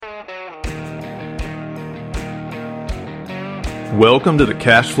Welcome to the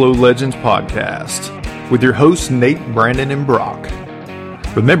Cash Flow Legends podcast with your hosts Nate, Brandon, and Brock.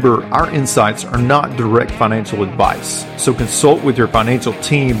 Remember, our insights are not direct financial advice, so consult with your financial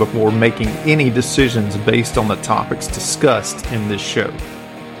team before making any decisions based on the topics discussed in this show.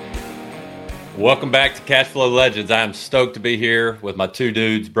 Welcome back to Cash Flow Legends. I'm stoked to be here with my two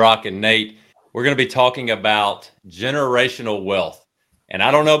dudes, Brock and Nate. We're going to be talking about generational wealth. And I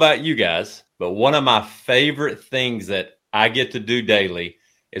don't know about you guys, but one of my favorite things that I get to do daily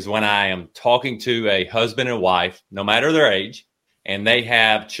is when I am talking to a husband and wife, no matter their age, and they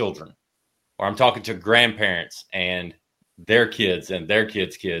have children, or I'm talking to grandparents and their kids and their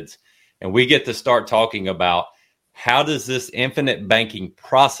kids' kids. And we get to start talking about how does this infinite banking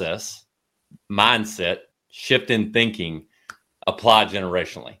process, mindset, shift in thinking apply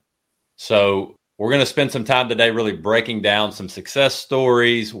generationally. So we're going to spend some time today really breaking down some success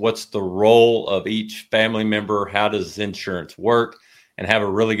stories. What's the role of each family member? How does insurance work? And have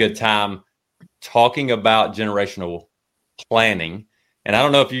a really good time talking about generational planning. And I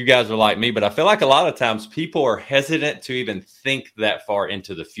don't know if you guys are like me, but I feel like a lot of times people are hesitant to even think that far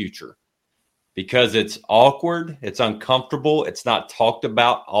into the future because it's awkward, it's uncomfortable, it's not talked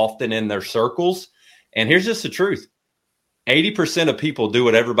about often in their circles. And here's just the truth. 80% of people do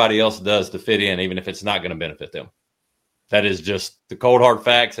what everybody else does to fit in, even if it's not going to benefit them. That is just the cold hard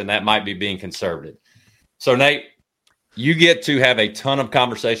facts, and that might be being conservative. So, Nate, you get to have a ton of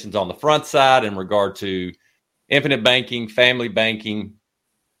conversations on the front side in regard to infinite banking, family banking.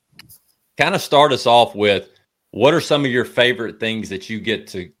 Kind of start us off with, what are some of your favorite things that you get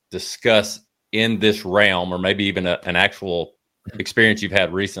to discuss in this realm, or maybe even an actual experience you've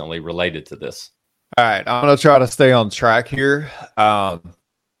had recently related to this? All right, I'm going to try to stay on track here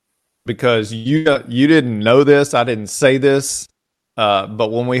because you didn't know this. I didn't say this, but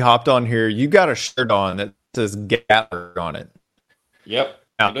when we hopped on here, you got a shirt on that says Gatler on it. Yep,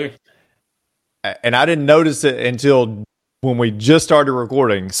 now, I do. And I didn't notice it until when we just started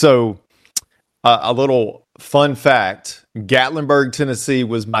recording. So a little fun fact, Gatlinburg, Tennessee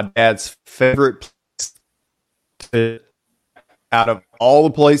was my dad's favorite place out of all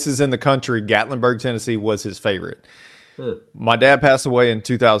the places in the country. Gatlinburg, Tennessee was his favorite. My dad passed away in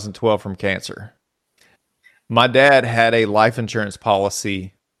 2012 from cancer. My dad had a life insurance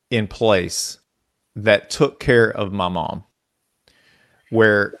policy in place that took care of my mom,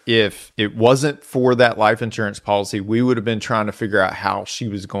 where if it wasn't for that life insurance policy, we would have been trying to figure out how she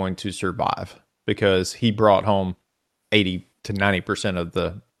was going to survive, because he brought home 80 to 90% of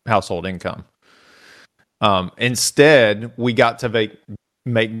the household income. Instead, we got to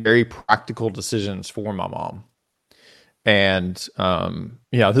make very practical decisions for my mom. And,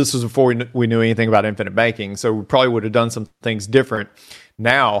 this was before we knew anything about infinite banking. So we probably would have done some things different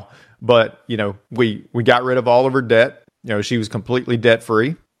now, but, we got rid of all of her debt. She was completely debt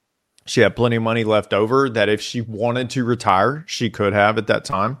free. She had plenty of money left over that if she wanted to retire, she could have at that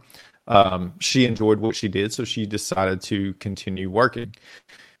time. She enjoyed what she did, so she decided to continue working.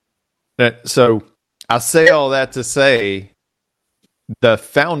 So I say all that to say the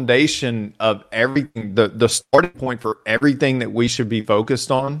foundation of everything, the starting point for everything that we should be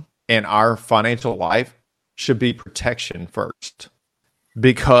focused on in our financial life should be protection first,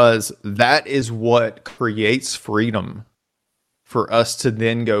 because that is what creates freedom for us to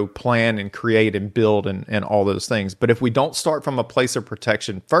then go plan and create and build and all those things. But if we don't start from a place of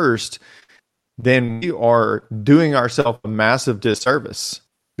protection first, then we are doing ourselves a massive disservice.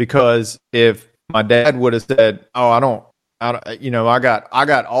 Because if my dad would have said, "Oh, I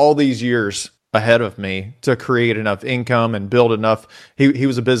got all these years ahead of me to create enough income and build enough." He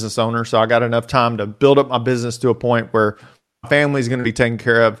was a business owner, so I got enough time to build up my business to a point where my family's going to be taken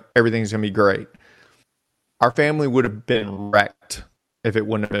care of. Everything's going to be great. Our family would have been wrecked if it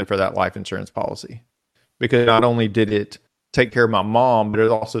wouldn't have been for that life insurance policy, because not only did it take care of my mom, but it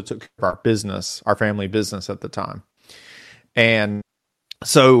also took care of our business, our family business at the time. And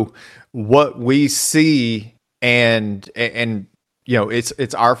so what we see, and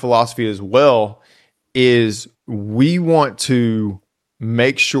it's our philosophy as well, is we want to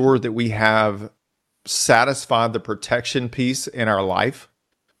make sure that we have satisfied the protection piece in our life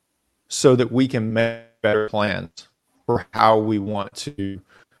so that we can make better plans for how we want to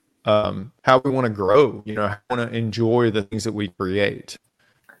grow, how we want to enjoy the things that we create.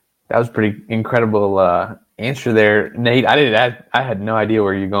 That was pretty incredible answer there, Nate. I had no idea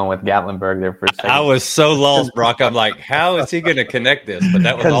where you're going with Gatlinburg there for a second. I was so lost, Brock. I'm like, how is he going to connect this? But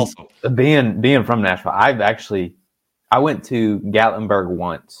that was awesome. Being from Nashville, I went to Gatlinburg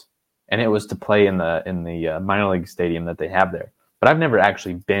once, and it was to play in the minor league stadium that they have there. But I've never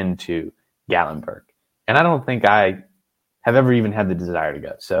actually been to Gatlinburg, and I don't think I have ever even had the desire to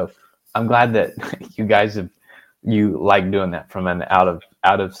go. So I'm glad that you like doing that from an out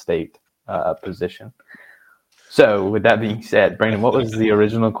of state position. So with that being said, Brandon, what was the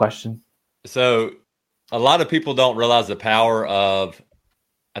original question? So a lot of people don't realize the power of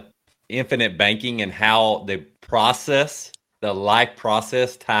infinite banking and how the life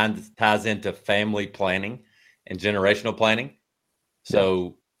process ties into family planning and generational planning.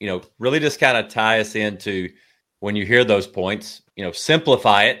 So, really just kind of tie us into when you hear those points,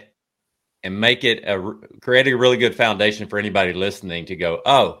 simplify it and make it create a really good foundation for anybody listening to go,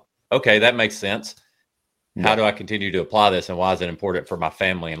 oh, okay, that makes sense. How do I continue to apply this, and why is it important for my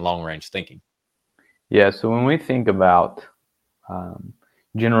family and long range thinking? Yeah. So when we think about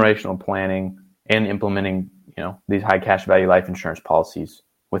generational planning and implementing, these high cash value life insurance policies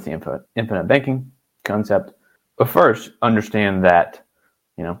with the infinite banking concept, but first understand that,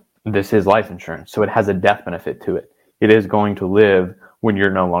 this is life insurance. So it has a death benefit to it. It is going to live when you're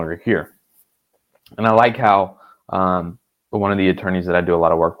no longer here. And I like how one of the attorneys that I do a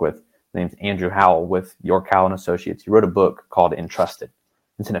lot of work with, named Andrew Howell with York Howell & Associates, he wrote a book called Entrusted.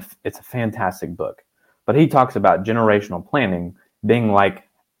 It's a fantastic book. But he talks about generational planning being like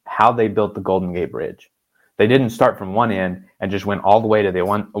how they built the Golden Gate Bridge. They didn't start from one end and just went all the way to the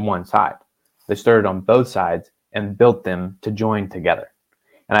one side. They started on both sides and built them to join together.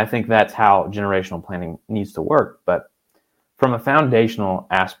 And I think that's how generational planning needs to work. But from a foundational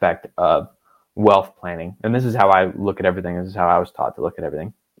aspect of wealth planning, and this is how I look at everything, this is how I was taught to look at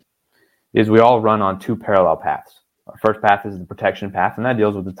everything, is we all run on two parallel paths. Our first path is the protection path, and that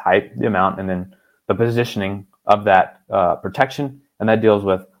deals with the type, the amount, and then the positioning of that protection, and that deals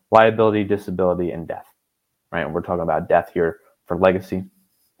with liability, disability, and death. Right? And we're talking about death here for legacy.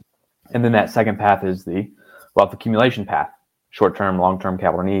 And then that second path is the wealth accumulation path, short-term, long-term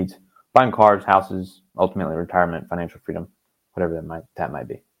capital needs, buying cars, houses, ultimately retirement, financial freedom, whatever that might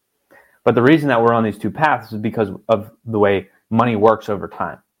be. But the reason that we're on these two paths is because of the way money works over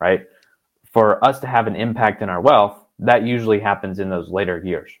time, right? For us to have an impact in our wealth, that usually happens in those later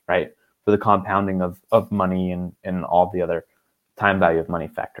years, right? For the compounding of money and all the other time value of money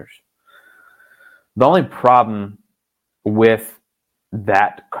factors. The only problem with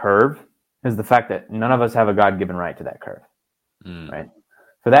that curve is the fact that none of us have a God-given right to that curve, right?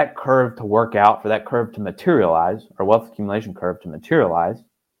 For that curve to work out, for that curve to materialize, or wealth accumulation curve to materialize,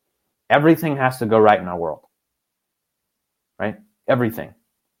 everything has to go right in our world, right? Everything.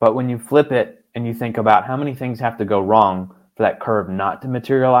 But when you flip it and you think about how many things have to go wrong for that curve not to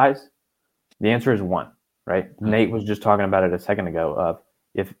materialize, the answer is one, right? Nate was just talking about it a second ago of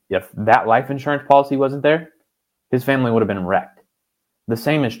if that life insurance policy wasn't there, his family would have been wrecked. The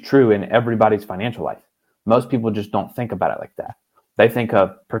same is true in everybody's financial life. Most people just don't think about it like that. They think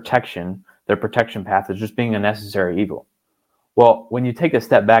of protection, their protection path, as just being a necessary evil. Well, when you take a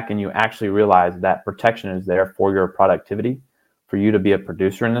step back and you actually realize that protection is there for your productivity, for you to be a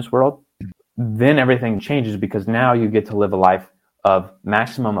producer in this world, then everything changes, because now you get to live a life of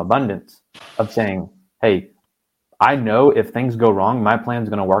maximum abundance, of saying, hey, I know if things go wrong, my plan is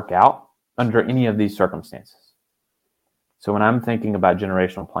going to work out under any of these circumstances. So when I'm thinking about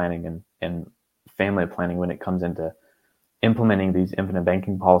generational planning and family planning, when it comes into implementing these infinite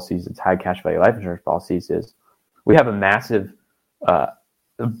banking policies, it's high cash value life insurance policies, is we have a massive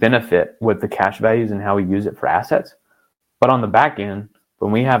benefit with the cash values and how we use it for assets. But on the back end,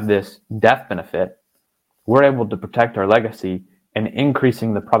 when we have this death benefit, we're able to protect our legacy and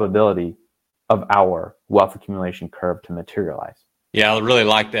increasing the probability of our wealth accumulation curve to materialize. Yeah, I really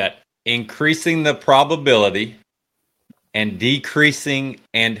like that. Increasing the probability and decreasing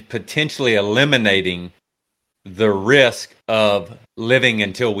and potentially eliminating the risk of living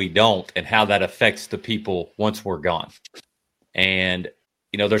until we don't, and how that affects the people once we're gone. And,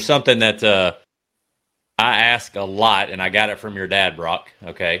 there's something that I ask a lot, and I got it from your dad, Brock,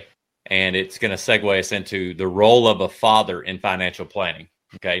 okay? And it's going to segue us into the role of a father in financial planning.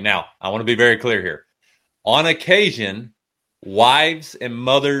 Okay, now, I want to be very clear here. On occasion, wives and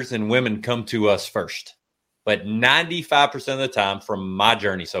mothers and women come to us first. But 95% of the time, from my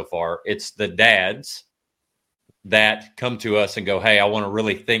journey so far, it's the dads that come to us and go, hey, I want to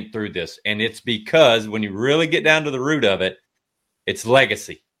really think through this. And it's because when you really get down to the root of it, it's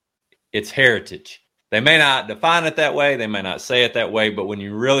legacy. It's heritage. They may not define it that way. They may not say it that way. But when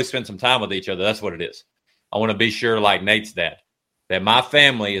you really spend some time with each other, that's what it is. I want to be sure, like Nate's dad, that my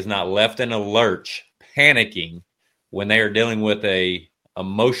family is not left in a lurch, panicking when they are dealing with a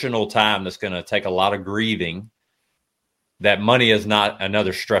emotional time that's going to take a lot of grieving, that money is not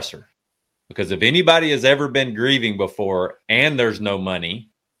another stressor. Because if anybody has ever been grieving before and there's no money,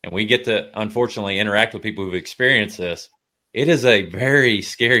 and we get to unfortunately interact with people who've experienced this, it is a very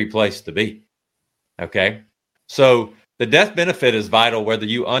scary place to be. Okay. So the death benefit is vital whether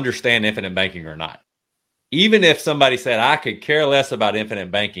you understand infinite banking or not. Even if somebody said, I could care less about infinite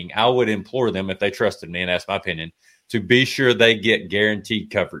banking, I would implore them, if they trusted me, and that's my opinion, to be sure they get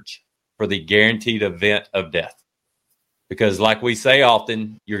guaranteed coverage for the guaranteed event of death. Because like we say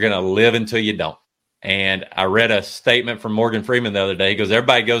often, you're going to live until you don't. And I read a statement from Morgan Freeman the other day. He goes,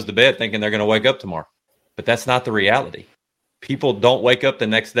 everybody goes to bed thinking they're going to wake up tomorrow. But that's not the reality. People don't wake up the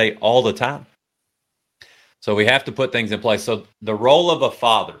next day all the time. So we have to put things in place. So the role of a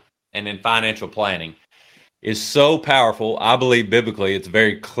father and in financial planning is so powerful. I believe biblically it's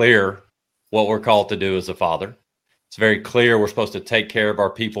very clear what we're called to do as a father. It's very clear we're supposed to take care of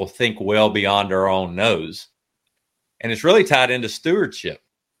our people, think well beyond our own nose. And it's really tied into stewardship.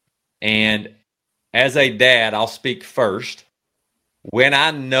 And as a dad, I'll speak first. When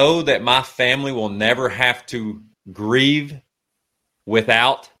I know that my family will never have to grieve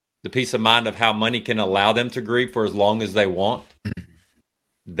without the peace of mind of how money can allow them to grieve for as long as they want,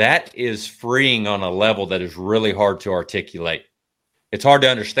 that is freeing on a level that is really hard to articulate. It's hard to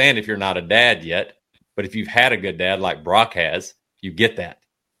understand if you're not a dad yet, but if you've had a good dad like Brock has, you get that.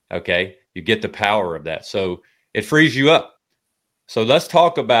 Okay? You get the power of that. So it frees you up. So let's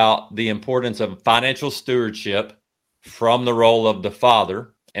talk about the importance of financial stewardship from the role of the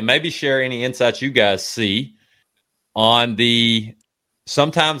father, and maybe share any insights you guys see on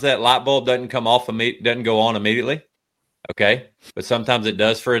sometimes that light bulb doesn't go on immediately. Okay. But sometimes it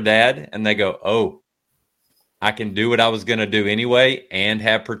does for a dad, and they go, oh, I can do what I was going to do anyway and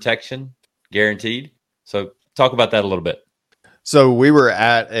have protection guaranteed. So talk about that a little bit. So we were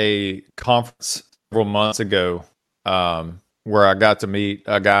at a conference several months ago where I got to meet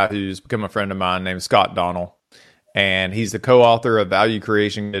a guy who's become a friend of mine named Scott Donnell. And he's the co-author of Value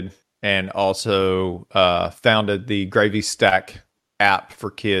Creation Kid, and also founded the Gravy Stack app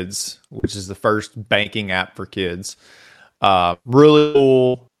for kids, which is the first banking app for kids.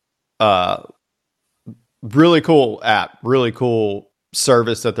 Really cool app, really cool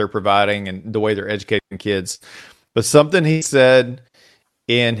service that they're providing and the way they're educating kids. But something he said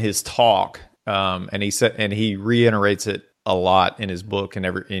in his talk, and he reiterates it a lot in his book and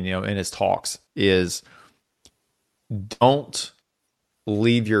in his talks, is don't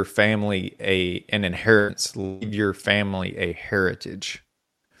leave your family an inheritance, leave your family a heritage.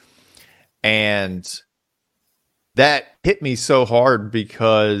 And that hit me so hard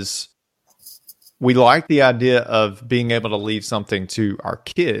because we like the idea of being able to leave something to our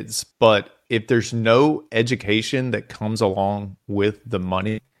kids, but if there's no education that comes along with the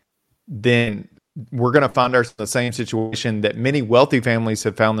money, then we're going to find ourselves in the same situation that many wealthy families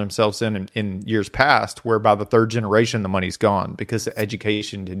have found themselves in years past, where by the third generation, the money's gone because the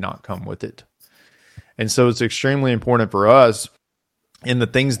education did not come with it. And so it's extremely important for us in the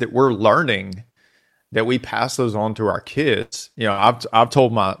things that we're learning that we pass those on to our kids. You know, I've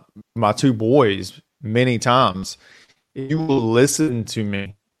told my two boys many times, if you will listen to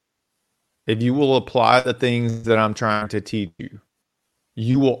me, if you will apply the things that I'm trying to teach you,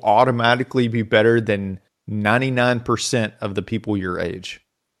 you will automatically be better than 99% of the people your age.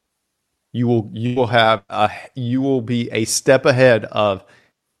 You will be a step ahead of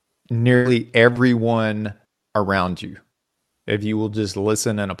nearly everyone around you if you will just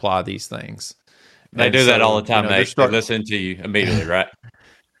listen and apply these things. They do that all the time. They listen to you immediately, right?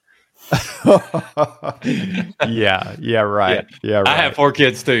 Yeah, right. I have 4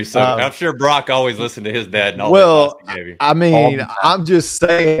 kids too, so I'm sure Brock always listened to his dad. And all well, I mean, I'm just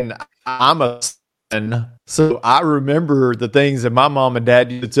saying, I'm a son, so I remember the things that my mom and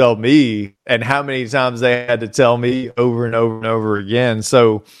dad used to tell me, and how many times they had to tell me over and over and over again.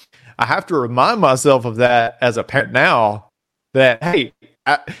 So I have to remind myself of that as a parent now. That hey,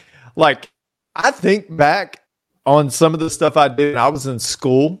 I think back on some of the stuff I did when I was in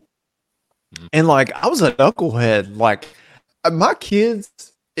school. And like, I was a knucklehead. Like my kids,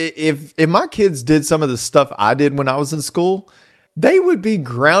 if my kids did some of the stuff I did when I was in school, they would be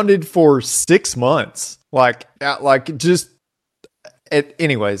grounded for 6 months. Anyways,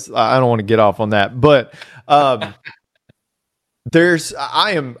 I don't want to get off on that, but I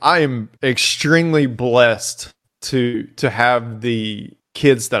am extremely blessed to have the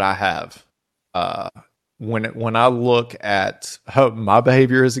kids that I have. When I look at my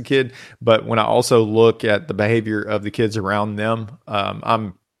behavior as a kid, but when I also look at the behavior of the kids around them,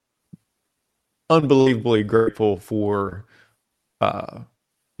 I'm unbelievably grateful for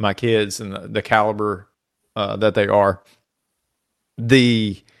my kids and the caliber that they are.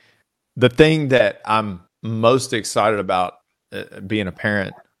 The thing that I'm most excited about being a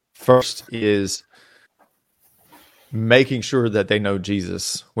parent first is making sure that they know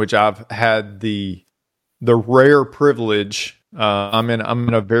Jesus, which I've had the rare privilege. I'm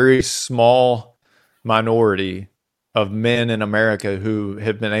in a very small minority of men in America who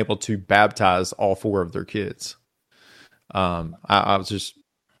have been able to baptize all 4 of their kids. I was just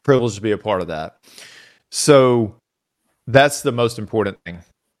privileged to be a part of that. So that's the most important thing.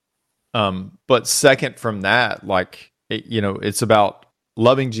 But second from that, it's about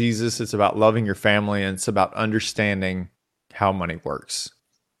loving Jesus. It's about loving your family, and it's about understanding how money works,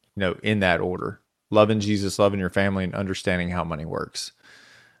 in that order. Loving Jesus, loving your family, and understanding how money works.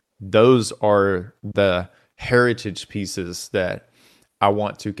 Those are the heritage pieces that I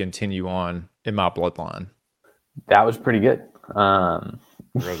want to continue on in my bloodline. That was pretty good. Real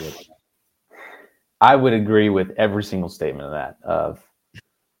good. I would agree with every single statement of that. Of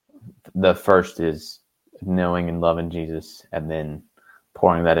the first is knowing and loving Jesus, and then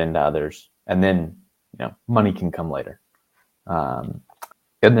pouring that into others, and then money can come later. And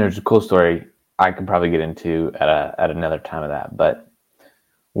there's a cool story I could probably get into at another time of that. But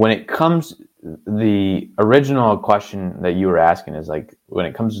when it comes, the original question that you were asking is like, when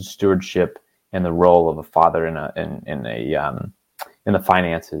it comes to stewardship and the role of a father in the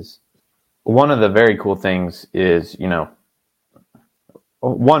finances, one of the very cool things is,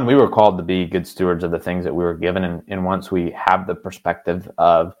 one, we were called to be good stewards of the things that we were given. And once we have the perspective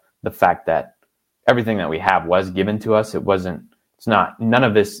of the fact that everything that we have was given to us, none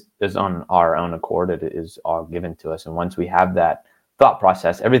of this is on our own accord. It is all given to us. And once we have that thought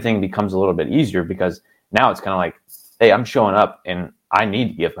process, everything becomes a little bit easier, because now it's kind of like, hey, I'm showing up and I need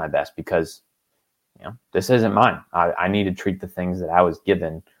to give my best, because this isn't mine. I need to treat the things that I was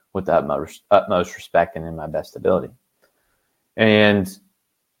given with the utmost respect and in my best ability. And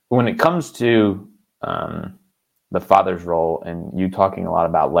when it comes to the father's role, and you talking a lot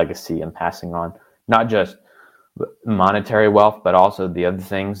about legacy and passing on, not just monetary wealth, but also the other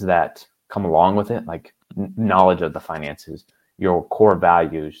things that come along with it, like knowledge of the finances, your core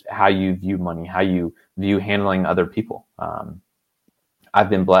values, how you view money, how you view handling other people. I've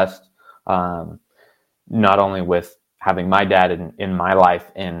been blessed not only with having my dad in my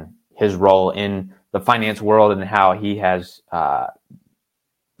life and his role in the finance world, and how he has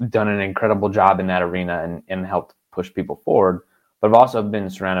done an incredible job in that arena and helped push people forward, but I've also been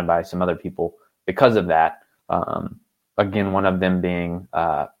surrounded by some other people because of that. Again, one of them being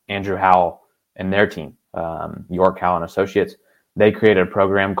Andrew Howell and their team, York Howell and Associates. They created a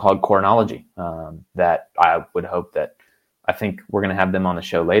program called Corenology that I would hope that, I think we're going to have them on the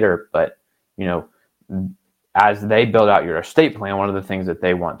show later, but as they build out your estate plan, one of the things that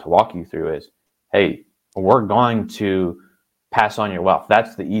they want to walk you through is, hey, we're going to pass on your wealth.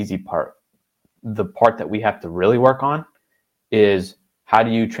 That's the easy part. The part that we have to really work on is, how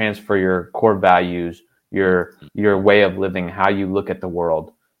do you transfer your core values, your way of living, how you look at the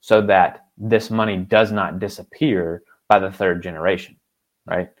world, so that this money does not disappear by the third generation,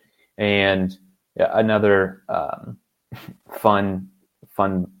 right? And another fun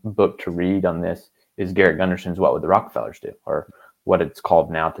book to read on this is Garrett Gunderson's What Would the Rockefellers Do, or what it's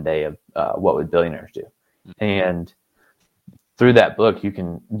called now today of What Would Billionaires Do. And through that book, you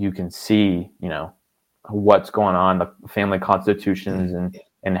can see, what's going on, the family constitutions,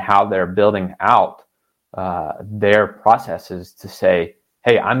 and how they're building out their processes to say,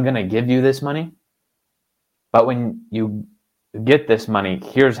 hey, I'm going to give you this money, but when you get this money,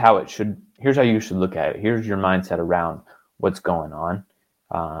 here's how you should look at it. Here's your mindset around what's going on.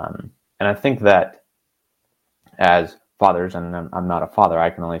 And I think that as fathers, and I'm not a father, I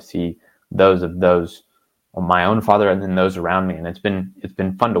can only see those of my own father and then those around me. And it's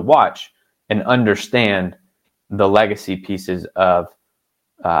been fun to watch and understand the legacy pieces of,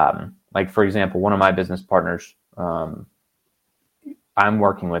 like, for example, one of my business partners, I'm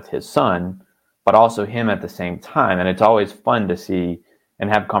working with his son, but also him at the same time. And it's always fun to see and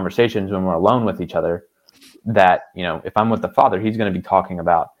have conversations when we're alone with each other that, if I'm with the father, he's going to be talking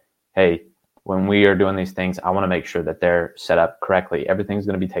about, hey, when we are doing these things, I want to make sure that they're set up correctly. Everything's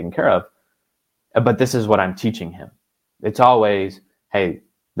going to be taken care of. But this is what I'm teaching him. It's always, hey,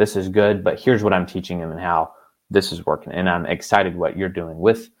 this is good, but here's what I'm teaching him and how this is working. And I'm excited what you're doing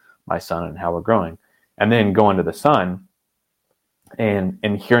with my son and how we're growing. And then going to the son and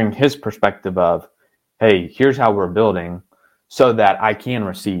hearing his perspective of, hey, here's how we're building so that I can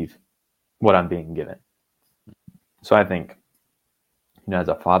receive what I'm being given. So I think, as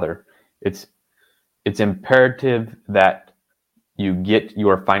a father, it's imperative that you get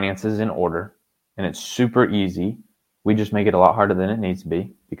your finances in order, and it's super easy. We just make it a lot harder than it needs to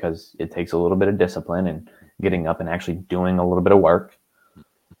be, because it takes a little bit of discipline and getting up and actually doing a little bit of work.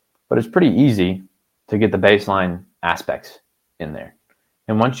 But it's pretty easy to get the baseline aspects in there.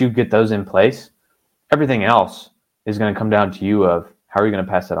 And once you get those in place, everything else is going to come down to you of how are you going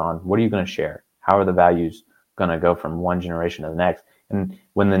to pass it on? What are you going to share? How are the values going to go from one generation to the next? And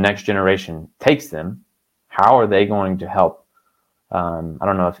when the next generation takes them, how are they going to help? I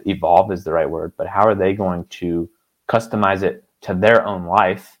don't know if evolve is the right word, but how are they going to customize it to their own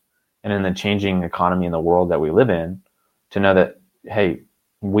life and in the changing economy in the world that we live in, to know that, hey,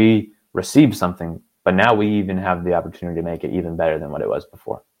 we received something, but now we even have the opportunity to make it even better than what it was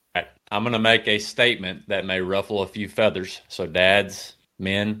before. All right. I'm going to make a statement that may ruffle a few feathers. So dads,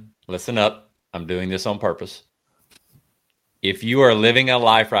 men, listen up. I'm doing this on purpose. If you are living a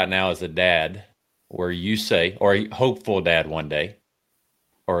life right now as a dad where you say, or a hopeful dad one day,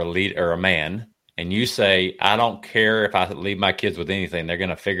 or a lead or a man, and you say, I don't care if I leave my kids with anything, they're going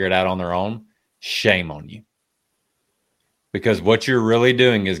to figure it out on their own, shame on you. Because what you're really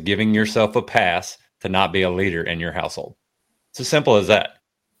doing is giving yourself a pass to not be a leader in your household. It's as simple as that.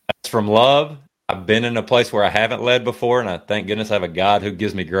 That's from love. I've been in a place where I haven't led before, and I thank goodness I have a God who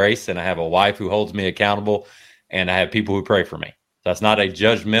gives me grace, and I have a wife who holds me accountable, and I have people who pray for me. That's not a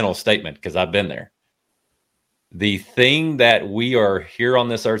judgmental statement because I've been there. The thing that we are here on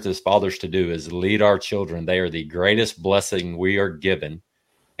this earth as fathers to do is lead our children. They are the greatest blessing we are given,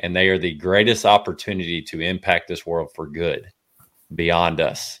 and they are the greatest opportunity to impact this world for good beyond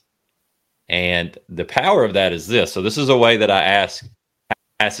us. And the power of that is this. So this is a way that I asked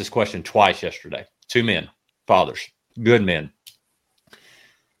this question twice yesterday. 2 men, fathers, good men.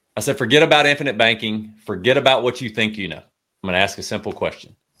 I said, forget about infinite banking. Forget about what you think you know. I'm going to ask a simple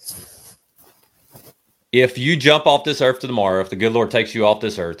question. If you jump off this earth tomorrow, if the good Lord takes you off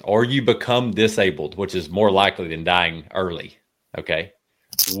this earth, or you become disabled, which is more likely than dying early, okay,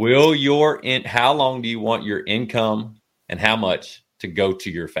 how long do you want your income and how much to go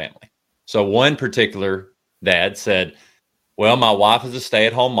to your family? So one particular dad said, well, my wife is a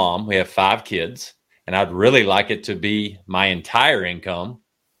stay-at-home mom. We have 5 kids, and I'd really like it to be my entire income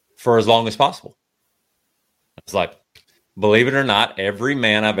for as long as possible. I was like, believe it or not, every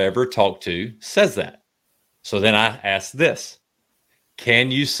man I've ever talked to says that. So then I asked this, can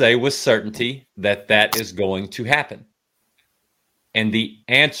you say with certainty that that is going to happen? And the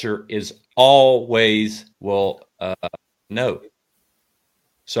answer is always, well, no.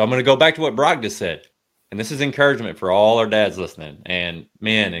 So I'm going to go back to what Brock just said. And this is encouragement for all our dads listening and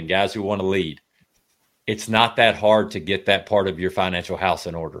men and guys who want to lead. It's not that hard to get that part of your financial house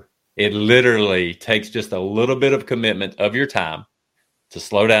in order. It literally takes just a little bit of commitment of your time to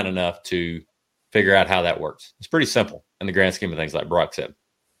slow down enough to figure out how that works. It's pretty simple in the grand scheme of things, like Brock said.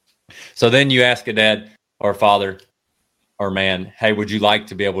 So then you ask a dad or a father or man, hey, would you like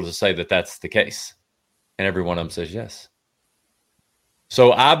to be able to say that that's the case? And every one of them says yes.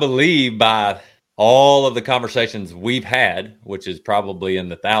 So I believe by all of the conversations we've had, which is probably in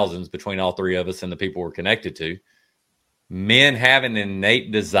the thousands between all 3 of us and the people we're connected to, men have an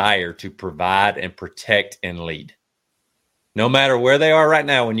innate desire to provide and protect and lead. No matter where they are right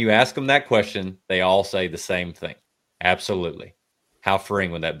now, when you ask them that question, they all say the same thing. Absolutely. How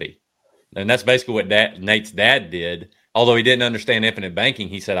freeing would that be? And that's basically what Nate's dad did. Although he didn't understand infinite banking,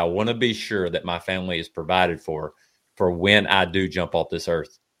 he said, I want to be sure that my family is provided for when I do jump off this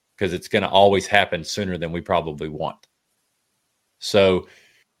earth, because it's going to always happen sooner than we probably want. So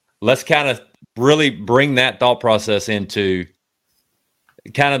let's kind of really bring that thought process into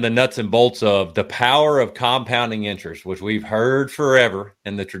kind of the nuts and bolts of the power of compounding interest, which we've heard forever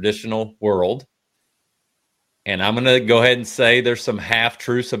in the traditional world. And I'm going to go ahead and say there's some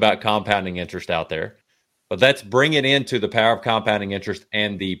half-truths about compounding interest out there. But let's bring it into the power of compounding interest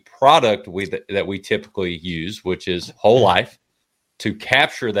and the product that we typically use, which is whole life, to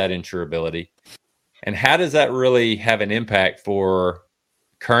capture that insurability. And how does that really have an impact for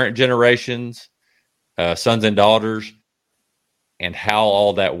current generations, sons and daughters, and how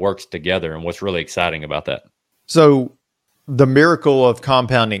all that works together and what's really exciting about that? So the miracle of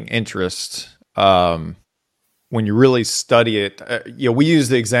compounding interest, when you really study it, we use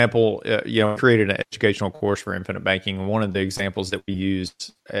the example, created an educational course for infinite banking. And one of the examples that we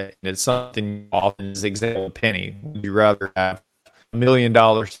used, and it's something often is the example of penny. Would you rather have $1 million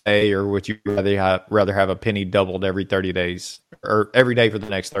today, or would you rather have a penny doubled every 30 days or every day for the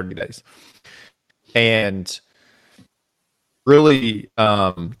next 30 days? And really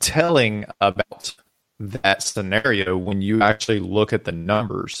telling about that scenario when you actually look at the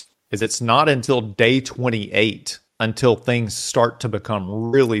numbers is it's not until day 28 until things start to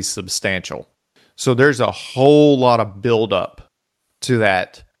become really substantial. So there's a whole lot of buildup to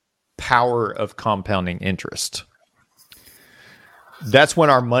that power of compounding interest. That's when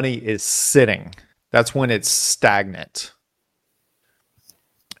our money is sitting That's when it's stagnant.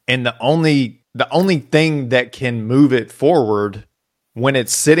 And the only thing that can move it forward when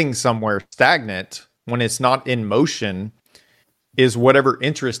it's sitting somewhere stagnant, when it's not in motion, is whatever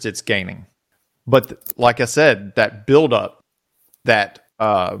interest it's gaining. But like I said, that buildup, that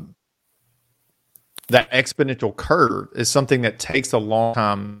exponential curve is something that takes a long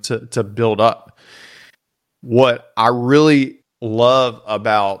time to build up. What I really love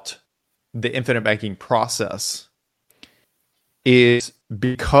about the infinite banking process is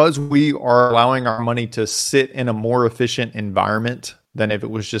because we are allowing our money to sit in a more efficient environment than if it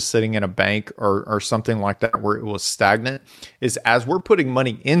was just sitting in a bank or something like that where it was stagnant, is as we're putting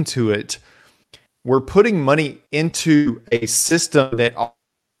money into it, we're putting money into a system that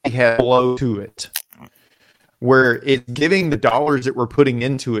already has flow to it, where it's giving the dollars that we're putting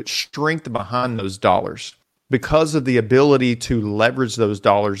into it strength behind those dollars because of the ability to leverage those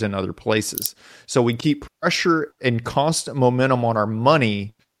dollars in other places. So we keep pressure and constant momentum on our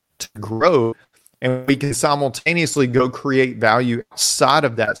money to grow, and we can simultaneously go create value outside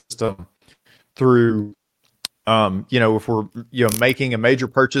of that system through, if we're, making a major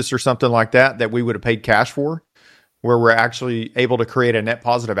purchase or something like that we would have paid cash for, where we're actually able to create a net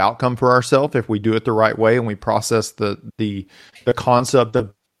positive outcome for ourselves if we do it the right way and we process the concept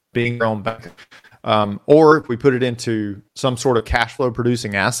of being our own bank. Or if we put it into some sort of cash flow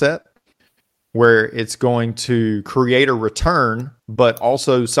producing asset where it's going to create a return, but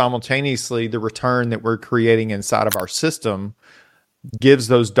also simultaneously the return that we're creating inside of our system gives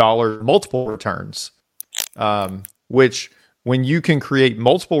those dollars multiple returns, which when you can create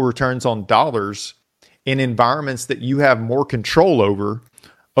multiple returns on dollars in environments that you have more control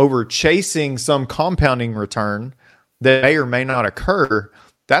over chasing some compounding return that may or may not occur,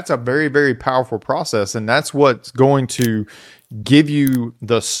 that's a very, very powerful process. And that's what's going to give you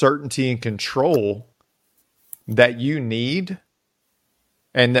the certainty and control that you need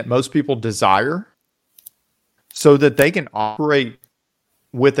and that most people desire so that they can operate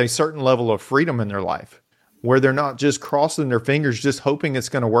with a certain level of freedom in their life, where they're not just crossing their fingers, just hoping it's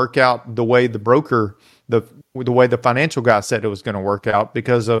going to work out the way the broker, the way the financial guy said it was going to work out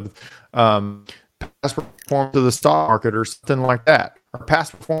because of past performance of the stock market or something like that, or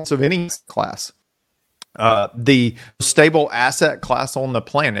past performance of any class. The stable asset class on the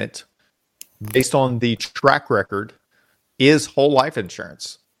planet, based on the track record, is whole life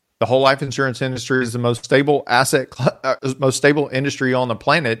insurance. The whole life insurance industry is the most stable most stable industry on the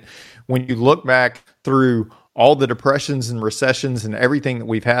planet. When you look back through all the depressions and recessions and everything that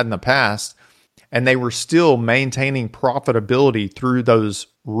we've had in the past, and they were still maintaining profitability through those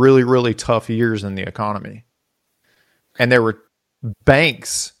really, really tough years in the economy. And there were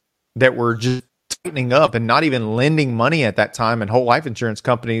banks that were just tightening up and not even lending money at that time, and whole life insurance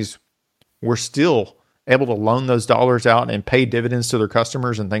companies were still able to loan those dollars out and pay dividends to their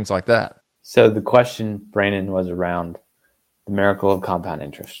customers and things like that. So the question, Brandon, was around the miracle of compound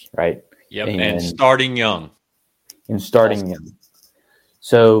interest, right? Yep, and starting young. And starting young.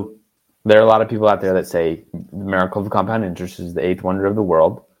 So there are a lot of people out there that say the miracle of compound interest is the eighth wonder of the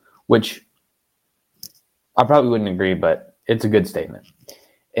world, which I probably wouldn't agree, but it's a good statement.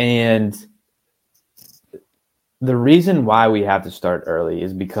 And the reason why we have to start early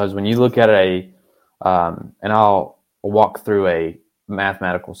is because when you look at and I'll walk through a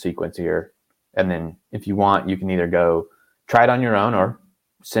mathematical sequence here, and then if you want, you can either go try it on your own or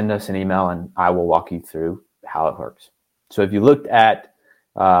send us an email and I will walk you through how it works. So if you looked at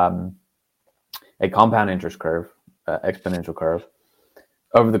a compound interest curve, exponential curve,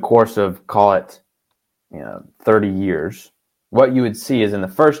 over the course of, call it, 30 years, what you would see is in the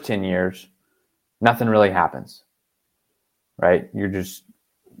first 10 years, nothing really happens, right?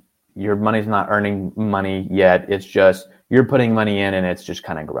 Your money's not earning money yet. It's just, you're putting money in and it's just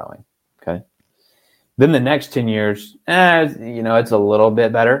kind of growing. Okay. Then the next 10 years, it's a little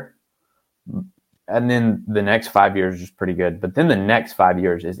bit better. And then the next 5 years is pretty good. But then the next 5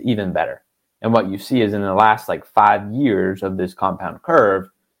 years is even better. And what you see is in the last 5 years of this compound curve,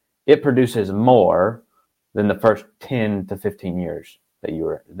 it produces more than the first 10 to 15 years that you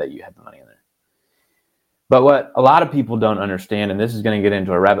had the money in there. But what a lot of people don't understand, and this is going to get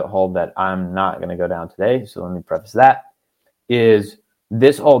into a rabbit hole that I'm not going to go down today, so let me preface that, is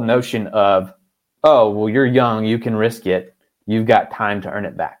this whole notion of, oh, well, you're young, you can risk it, you've got time to earn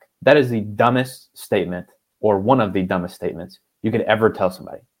it back. That is the dumbest statement, or one of the dumbest statements you could ever tell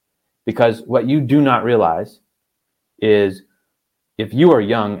somebody. Because what you do not realize is if you are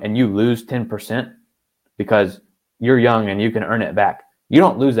young and you lose 10% because you're young and you can earn it back, you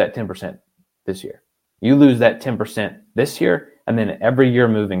don't lose that 10% this year. You lose that 10% this year and then every year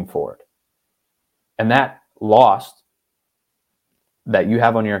moving forward. And that loss that you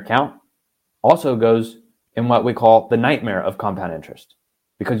have on your account also goes in what we call the nightmare of compound interest,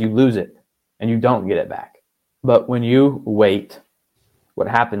 because you lose it and you don't get it back. But when you wait, what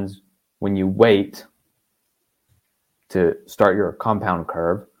happens when you wait to start your compound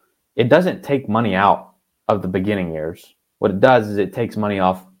curve, it doesn't take money out of the beginning years. What it does is it takes money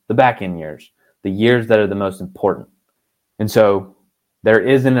off the back end years, the years that are the most important. And so there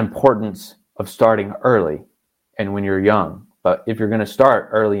is an importance of starting early and when you're young. But if you're going to start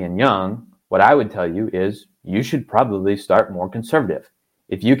early and young, what I would tell you is you should probably start more conservative.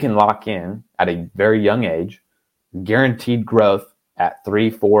 If you can lock in at a very young age, guaranteed growth at 3,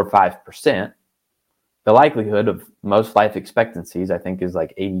 4, 5%, the likelihood of most life expectancies, I think, is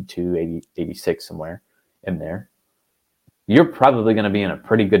like 82, 80, 86, somewhere in there. You're probably going to be in a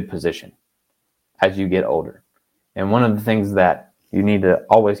pretty good position as you get older. And one of the things that you need to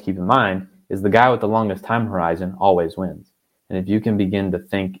always keep in mind is the guy with the longest time horizon always wins. And if you can begin to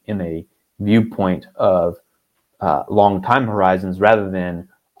think in a viewpoint of long time horizons rather than,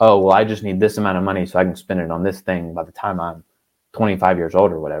 oh, well, I just need this amount of money so I can spend it on this thing by the time I'm 25 years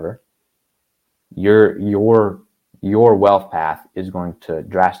old or whatever, your wealth path is going to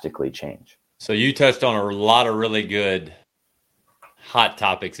drastically change. So you touched on a lot of really good hot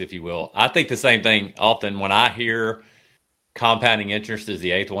topics, if you will. I think the same thing often when I hear compounding interest is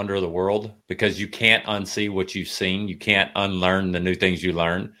the eighth wonder of the world, because you can't unsee what you've seen. You can't unlearn the new things you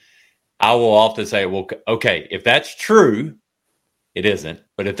learn. I will often say, well, okay, if that's true, it isn't.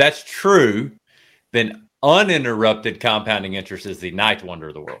 But if that's true, then uninterrupted compounding interest is the ninth wonder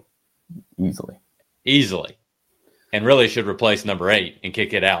of the world. Easily. And really should replace number 8 and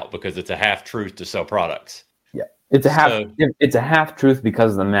kick it out, because it's a half truth to sell products. Yeah. It's a half truth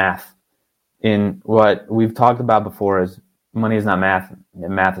because of the math. In what we've talked about before is money is not math,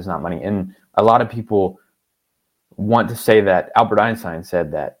 and math is not money. And a lot of people want to say that Albert Einstein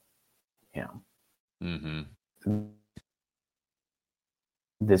said that,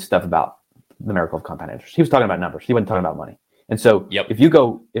 this stuff about the miracle of compound interest. He was talking about numbers. He wasn't talking about money. And so if you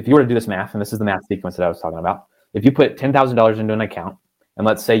were to do this math, and this is the math sequence that I was talking about, if you put $10,000 into an account, and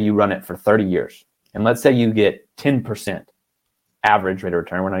let's say you run it for 30 years, and let's say you get 10% average rate of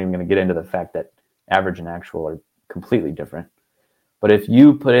return. We're not even going to get into the fact that average and actual are completely different. But if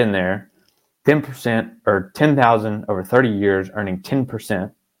you put in there 10% or 10,000 over 30 years earning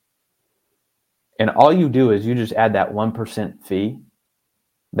 10%, and all you do is you just add that 1% fee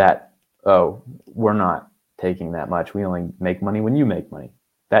that, oh, we're not taking that much. We only make money when you make money.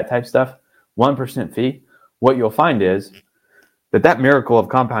 That type stuff, 1% fee. What you'll find is that miracle of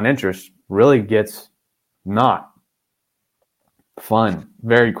compound interest really gets not fun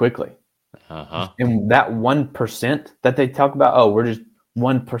very quickly. And that 1% that they talk about, oh, we're just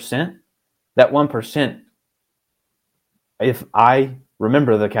 1%, that 1%, if I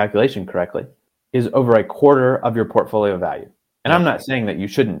remember the calculation correctly, is over a quarter of your portfolio value. And I'm not saying that you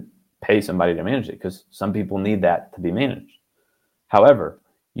shouldn't pay somebody to manage it, because some people need that to be managed. However,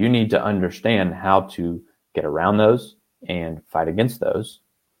 you need to understand how to get around those and fight against those,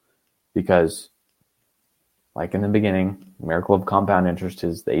 because like in the beginning, miracle of compound interest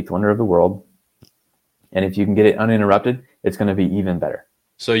is the eighth wonder of the world. And if you can get it uninterrupted, it's going to be even better.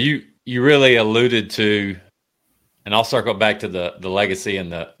 So you really alluded to, and I'll circle back to the legacy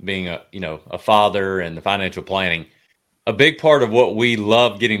and the being a father and the financial planning. A big part of what we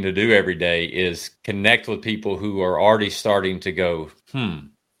love getting to do every day is connect with people who are already starting to go,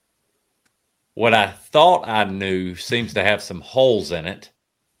 what I thought I knew seems to have some holes in it,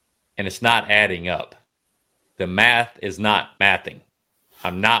 and it's not adding up. The math is not mathing.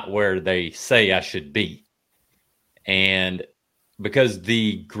 I'm not where they say I should be. And because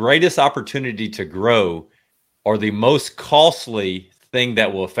the greatest opportunity to grow, or the most costly thing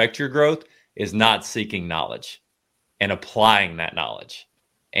that will affect your growth, is not seeking knowledge and applying that knowledge.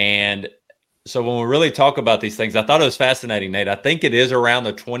 And so when we really talk about these things, I thought it was fascinating, Nate. I think it is around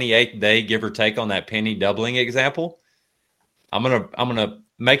the 28th day, give or take, on that penny doubling example. I'm gonna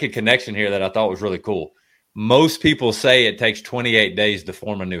make a connection here that I thought was really cool. Most people say it takes 28 days to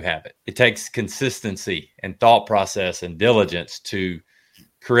form a new habit. It takes consistency and thought process and diligence to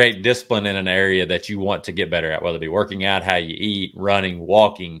create discipline in an area that you want to get better at, whether it be working out, how you eat, running,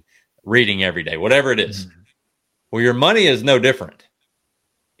 walking, reading every day, whatever it is. Well, your money is no different.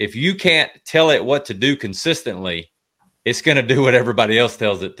 If you can't tell it what to do consistently, it's going to do what everybody else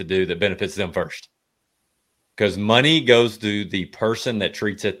tells it to do that benefits them first. Because money goes to the person that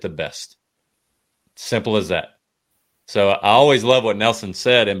treats it the best. Simple as that. So I always love what Nelson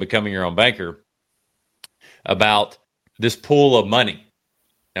said in Becoming Your Own Banker about this pool of money.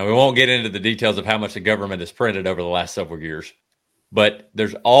 Now, we won't get into the details of how much the government has printed over the last several years, but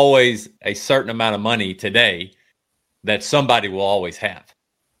there's always a certain amount of money today that somebody will always have.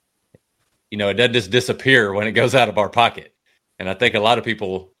 It doesn't just disappear when it goes out of our pocket. And I think a lot of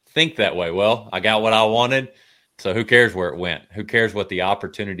people think that way. Well, I got what I wanted, so who cares where it went? Who cares what the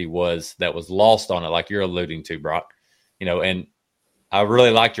opportunity was that was lost on it, like you're alluding to, Brock? And I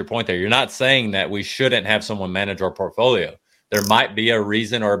really liked your point there. You're not saying that we shouldn't have someone manage our portfolio. There might be a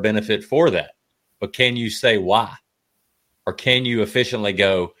reason or a benefit for that, but can you say why? Or can you efficiently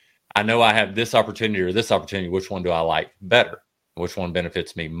go, I know I have this opportunity or this opportunity, which one do I like better? Which one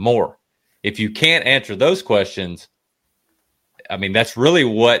benefits me more? If you can't answer those questions, I mean, that's really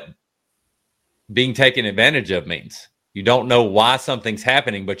what being taken advantage of means. You don't know why something's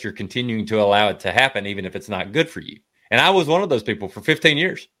happening, but you're continuing to allow it to happen, even if it's not good for you. And I was one of those people for 15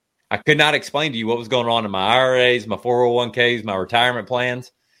 years. I could not explain to you what was going on in my IRAs, my 401ks, my retirement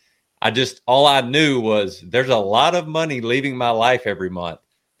plans. All I knew was there's a lot of money leaving my life every month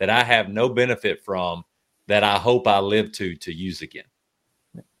that I have no benefit from that I hope I live to use again.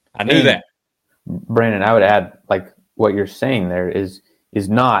 I knew that. Brandon, I would add, like what you're saying there is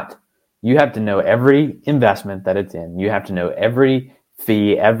not, you have to know every investment that it's in. You have to know every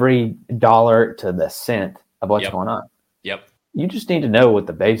fee, every dollar to the cent of what's going on. Yep. You just need to know what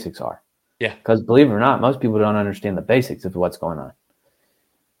the basics are. Yeah. Because believe it or not, most people don't understand the basics of what's going on.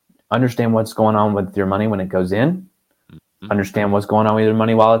 Understand what's going on with your money when it goes in. Mm-hmm. Understand what's going on with your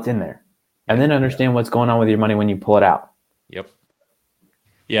money while it's in there. And then understand what's going on with your money when you pull it out. Yep.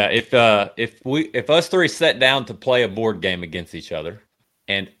 Yeah, if us three sat down to play a board game against each other,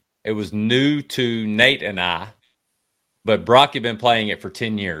 and it was new to Nate and I, but Brock had been playing it for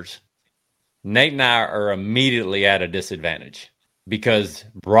 10 years, Nate and I are immediately at a disadvantage because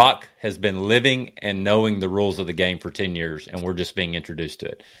Brock has been living and knowing the rules of the game for 10 years, and we're just being introduced to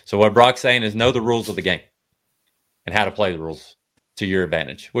it. So what Brock's saying is know the rules of the game and how to play the rules to your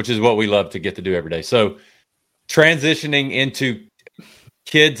advantage, which is what we love to get to do every day. So transitioning into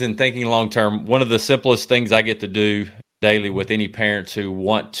kids and thinking long-term, one of the simplest things I get to do daily with any parents who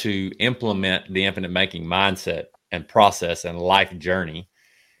want to implement the infinite banking mindset and process and life journey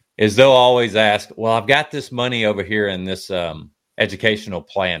is they'll always ask, well, I've got this money over here in this educational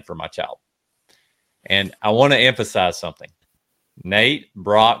plan for my child. And I want to emphasize something. Nate,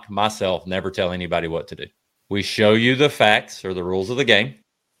 Brock, myself never tell anybody what to do. We show you the facts or the rules of the game,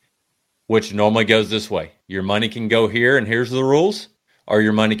 which normally goes this way. Your money can go here and here's the rules, or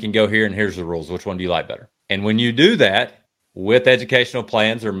your money can go here and here's the rules. Which one do you like better? And when you do that with educational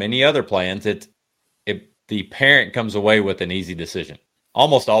plans or many other plans, the parent comes away with an easy decision.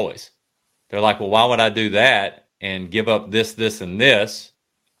 Almost always. They're like, well, why would I do that and give up this, this, and this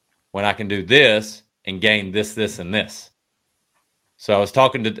when I can do this and gain this, this, and this? So I was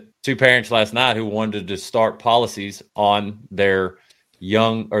talking to two parents last night who wanted to start policies on their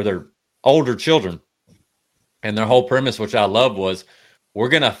young or their older children. And their whole premise, which I love, was we're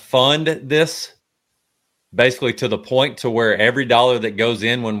going to fund this basically to the point to where every dollar that goes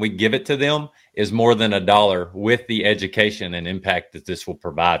in when we give it to them is more than $1 with the education and impact that this will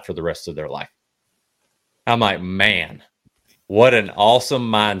provide for the rest of their life. I'm like, man, what an awesome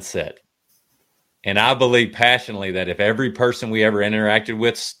mindset. And I believe passionately that if every person we ever interacted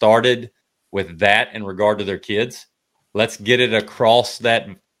with started with that in regard to their kids, let's get it across that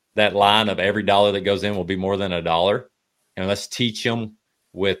line of every dollar that goes in will be more than $1. And let's teach them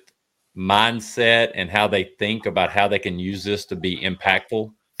with mindset and how they think about how they can use this to be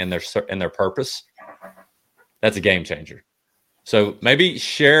impactful in their purpose. That's a game changer. So maybe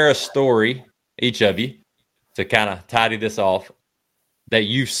share a story, each of you, to kind of tidy this off, that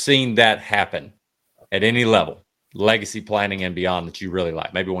you've seen that happen at any level, legacy planning and beyond, that you really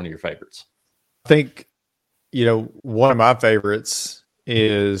like. Maybe one of your favorites. I think, one of my favorites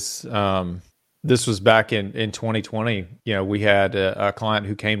is this was back in 2020. We had a client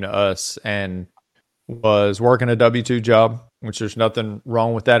who came to us and was working a W-2 job, which there's nothing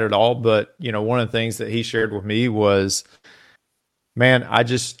wrong with that at all. But, one of the things that he shared with me was, man,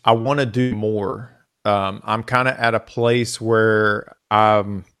 I want to do more. I'm kind of at a place where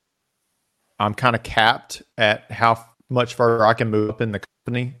I'm kind of capped at how much further I can move up in the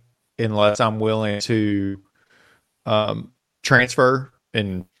company unless I'm willing to transfer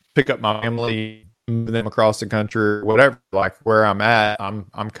and pick up my family, move them across the country, whatever. Like where I'm at,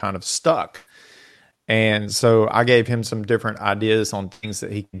 I'm kind of stuck. And so I gave him some different ideas on things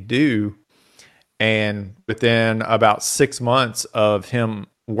that he could do. And within about 6 months of him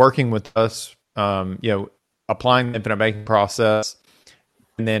working with us, applying the infinite banking process,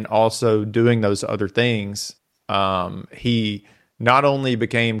 and then also doing those other things, he not only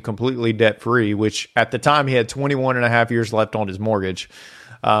became completely debt free, which at the time he had 21 and a half years left on his mortgage.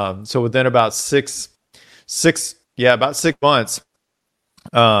 So within about about 6 months,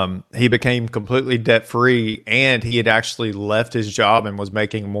 he became completely debt free, and he had actually left his job and was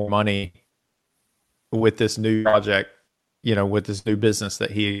making more money with this new project, with this new business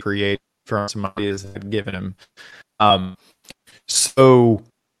that he had created from some ideas that had given him. So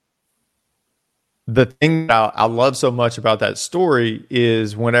the thing that I love so much about that story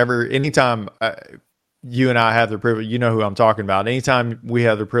is anytime you and I have the privilege, you know who I'm talking about. Anytime we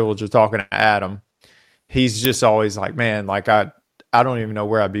have the privilege of talking to Adam, he's just always like, man, like I don't even know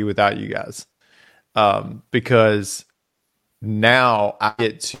where I'd be without you guys. Because now I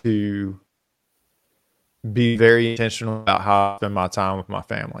get to be very intentional about how I spend my time with my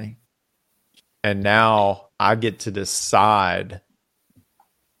family. And now I get to decide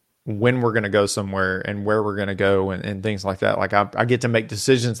when we're going to go somewhere and where we're going to go and things like that. Like I get to make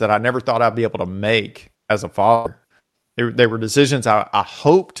decisions that I never thought I'd be able to make as a father. They were decisions I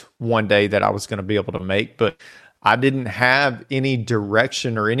hoped one day that I was going to be able to make, but I didn't have any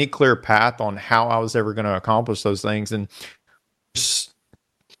direction or any clear path on how I was ever going to accomplish those things. And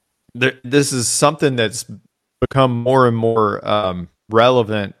this is something that's become more and more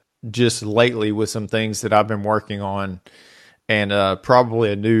relevant just lately with some things that I've been working on, and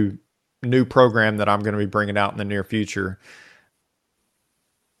probably a new program that I'm going to be bringing out in the near future.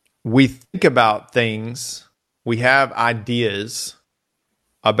 We think about things, we have ideas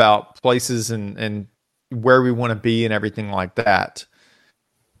about places and where we want to be and everything like that.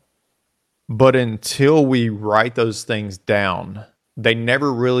 But until we write those things down, they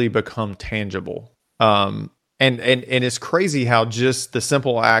never really become tangible. And it's crazy how just the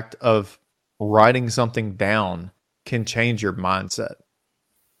simple act of writing something down can change your mindset.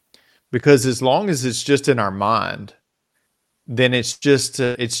 Because as long as it's just in our mind, then it's just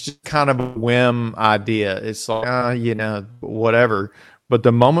kind of a whim idea. It's like, whatever. But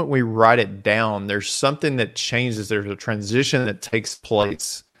the moment we write it down, there's something that changes. There's a transition that takes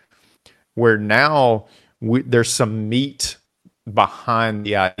place where now there's some meat behind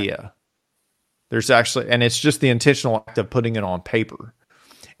the idea. There's actually, and it's just the intentional act of putting it on paper.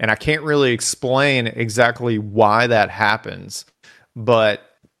 And I can't really explain exactly why that happens, but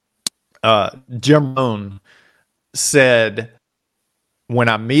Jim Rohn said, when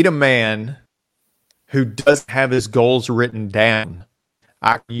I meet a man who doesn't have his goals written down,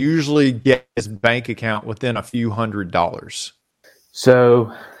 I usually get his bank account within a few $100s.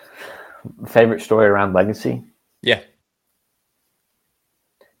 So, favorite story around legacy? Yeah.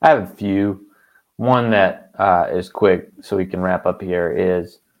 I have a few. One that is quick, so we can wrap up here,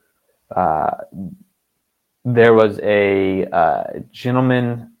 is there was a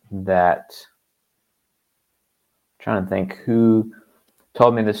gentleman that, I'm trying to think who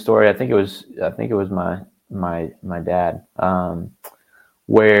told me this story. I think it was my dad,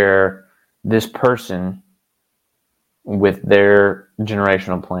 where this person, with their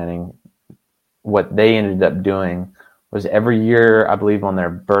generational planning, what they ended up doing was every year, I believe on their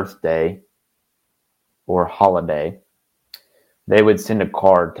birthday or holiday, they would send a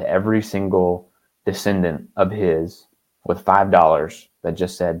card to every single descendant of his with $5 that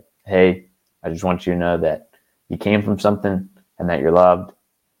just said, hey, I just want you to know that you came from something and that you're loved.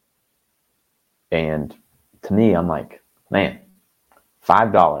 And to me, I'm like, man,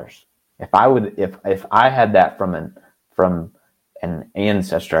 $5. If I had that from an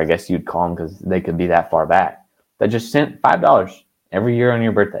ancestor, I guess you'd call them, because they could be that far back, that just sent $5 every year on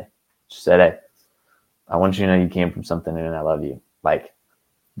your birthday. Just said, hey, I want you to know you came from something and I love you. Like,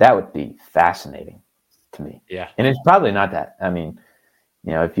 that would be fascinating to me. Yeah. And it's probably not that. I mean,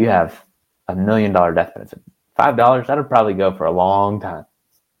 if you have $1 million death benefit, $5, that'll probably go for a long time.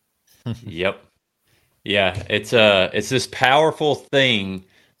 Yep. Yeah. It's this powerful thing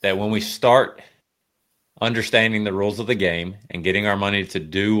that when we start understanding the rules of the game and getting our money to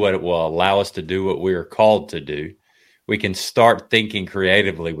do what it will allow us to do what we are called to do, we can start thinking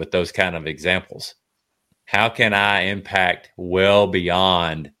creatively with those kind of examples. How can I impact well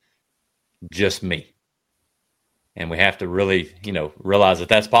beyond just me? And we have to really, realize that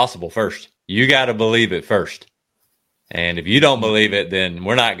that's possible first. You got to believe it first. And if you don't believe it, then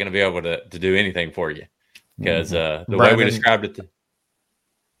we're not going to be able to do anything for you. Because the way we described it.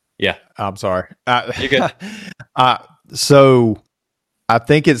 Yeah. I'm sorry. You good? So I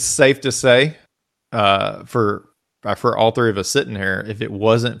think it's safe to say for all three of us sitting here, if it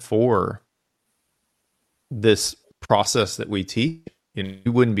wasn't for this process that we teach, we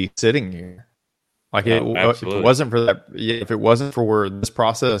wouldn't be sitting here. Like if it wasn't for that, if it wasn't for this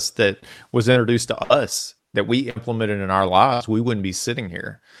process that was introduced to us that we implemented in our lives, we wouldn't be sitting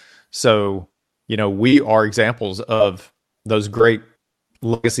here. So, we are examples of those great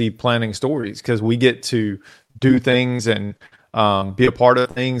legacy planning stories because we get to do things and be a part of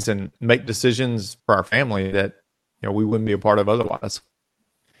things and make decisions for our family that we wouldn't be a part of otherwise.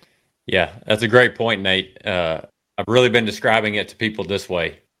 Yeah, that's a great point, Nate. I've really been describing it to people this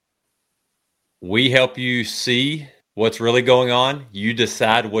way. We help you see what's really going on. You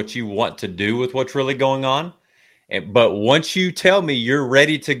decide what you want to do with what's really going on. But once you tell me you're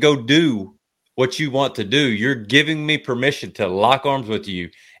ready to go do what you want to do, you're giving me permission to lock arms with you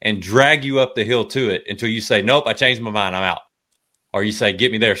and drag you up the hill to it until you say, nope, I changed my mind, I'm out. Or you say,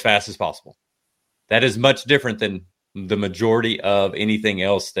 get me there as fast as possible. That is much different than the majority of anything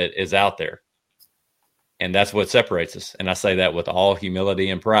else that is out there. And that's what separates us. And I say that with all humility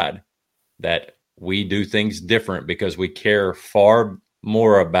and pride, that we do things different because we care far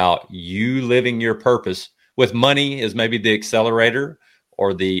more about you living your purpose, with money as maybe the accelerator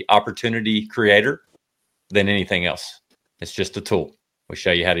or the opportunity creator, than anything else. It's just a tool. We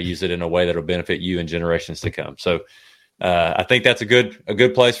show you how to use it in a way that will benefit you and generations to come. So I think that's a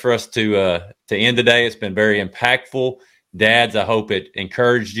good place for us to end today. It's been very impactful. Dads, I hope it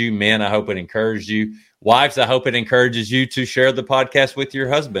encouraged you. Men, I hope it encouraged you. Wives, I hope it encourages you to share the podcast with your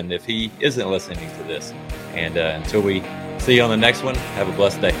husband if he isn't listening to this. And until we see you on the next one, have a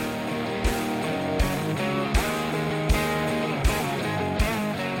blessed day.